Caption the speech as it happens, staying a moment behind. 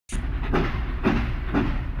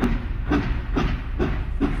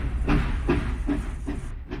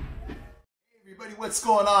what's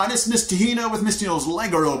going on? It's Mr. Hino with Mr. Hino's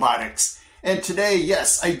Lego Robotics. And today,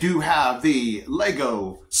 yes, I do have the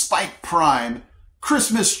Lego Spike Prime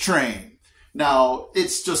Christmas train. Now,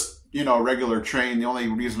 it's just, a regular train. The only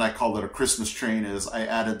reason I called it a Christmas train is I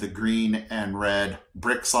added the green and red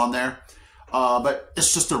bricks on there. But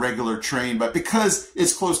it's just a regular train. But because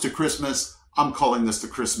it's close to Christmas, I'm calling this the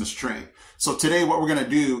Christmas train. So today what we're going to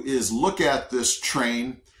do is look at this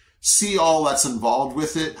train, see all that's involved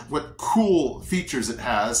with it, what cool features it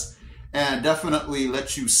has, and definitely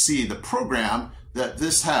let you see the program that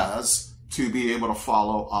this has to be able to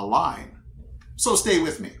follow a line. So stay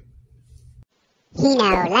with me.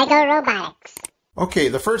 Hino, Lego Robotics. Okay,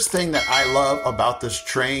 the first thing that I love about this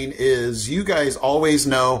train is you guys always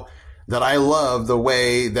know that I love the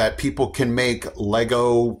way that people can make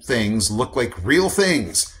Lego things look like real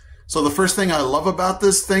things. So the first thing I love about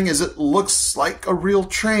this thing is it looks like a real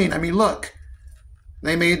train. I mean, look,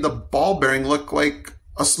 they made the ball bearing look like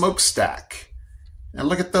a smokestack. And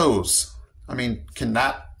look at those. I mean, can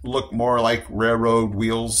that look more like railroad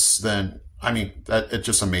wheels than, it's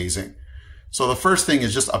just amazing. So the first thing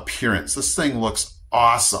is just appearance. This thing looks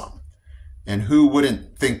awesome. And who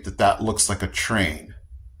wouldn't think that that looks like a train?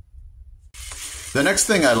 The next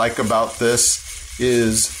thing I like about this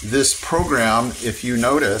is this program, if you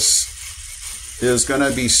notice, is going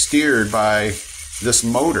to be steered by this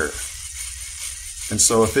motor. And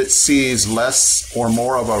so if it sees less or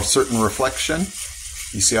more of a certain reflection,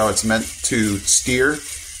 you see how it's meant to steer,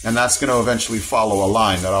 and that's going to eventually follow a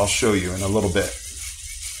line that I'll show you in a little bit.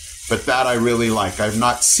 But that I really like. I've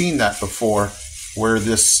not seen that before, where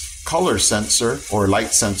this color sensor or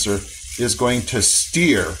light sensor is going to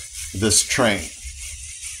steer this train.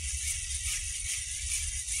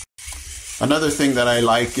 Another thing that I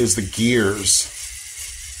like is the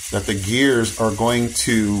gears. That the gears are going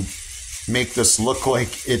to make this look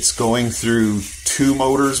like it's going through two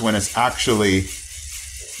motors when it's actually,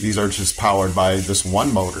 these are just powered by this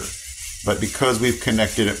one motor. But because we've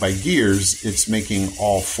connected it by gears, it's making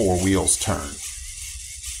all four wheels turn.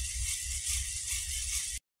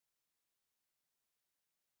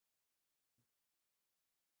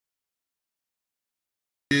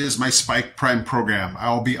 Is my Spike Prime program.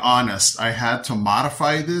 I'll be honest, I had to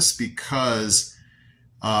modify this because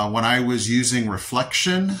when I was using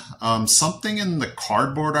reflection, something in the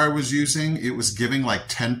cardboard I was using, it was giving like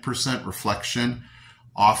 10% reflection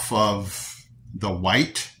off of the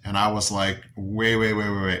white, and I was like,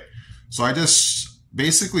 wait. So I just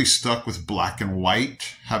basically stuck with black and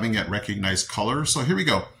white, having it recognize color. So here we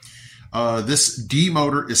go. This D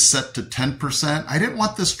motor is set to 10%. I didn't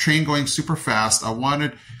want this train going super fast. I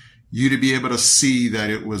wanted you to be able to see that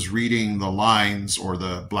it was reading the lines or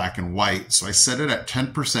the black and white. So I set it at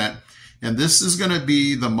 10%. And this is going to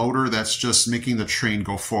be the motor that's just making the train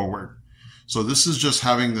go forward. So this is just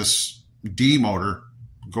having this D motor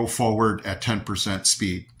go forward at 10%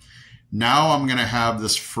 speed. Now I'm going to have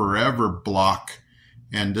this forever block.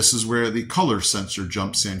 And this is where the color sensor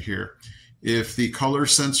jumps in here. If the color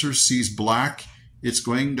sensor sees black, it's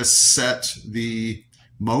going to set the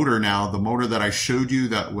motor now, the motor that I showed you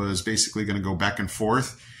that was basically going to go back and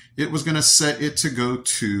forth, it was going to set it to go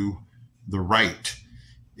to the right.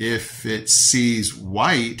 If it sees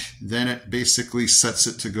white, then it basically sets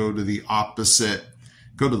it to go to the opposite,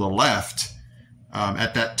 go to the left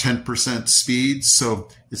at that 10% speed. So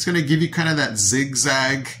it's going to give you kind of that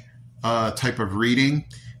zigzag type of reading.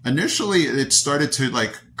 Initially, it started to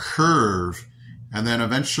like curve, and then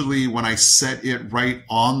eventually when I set it right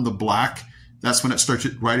on the black, that's when it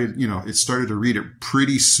started it started to read it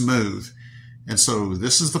pretty smooth. And so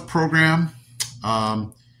this is the program.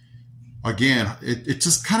 Again, it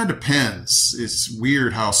just kind of depends. It's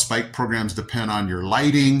weird how Spike programs depend on your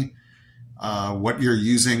lighting, what you're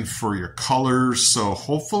using for your colors. So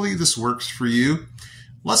hopefully this works for you.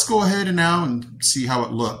 Let's go ahead and now and see how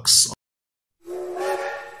it looks.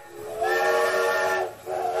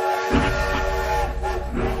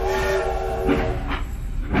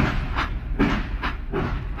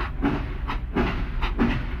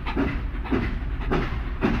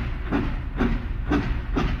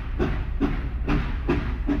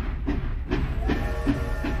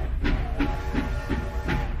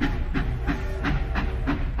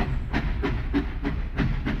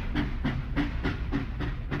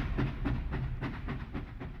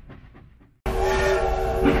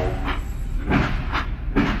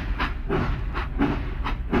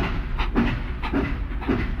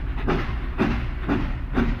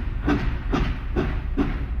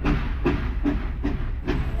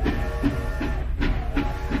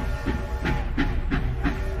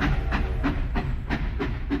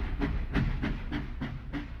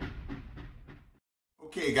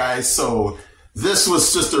 guys, so this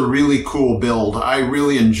was just a really cool build. I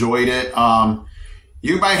really enjoyed it.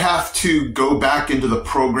 You might have to go back into the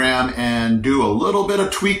program and do a little bit of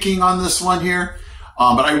tweaking on this one here.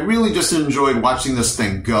 But I really just enjoyed watching this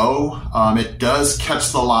thing go. It does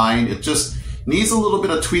catch the line. It just needs a little bit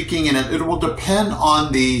of tweaking, and it will depend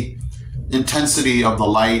on the intensity of the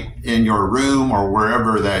light in your room or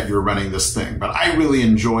wherever that you're running this thing. But I really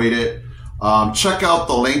enjoyed it. Check out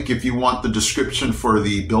the link if you want the description for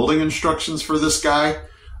the building instructions for this guy.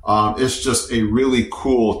 It's just a really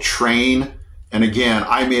cool train. And again,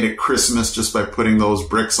 I made it Christmas just by putting those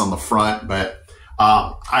bricks on the front, but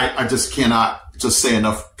I just cannot just say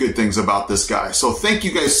enough good things about this guy. So thank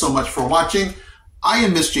you guys so much for watching. I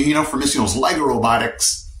am Mr. Hino from Mr. Hino's LEGO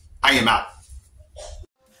Robotics. I am out.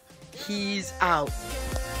 He's out.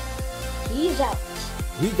 He's out.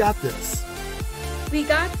 We got this. We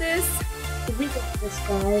got this. We got this,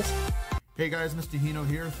 guys. Hey guys, Mr. Hino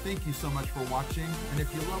here. Thank you so much for watching. And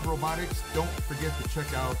if you love robotics, don't forget to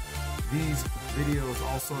check out these videos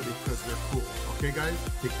also because they're cool. Okay guys,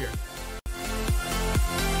 take care.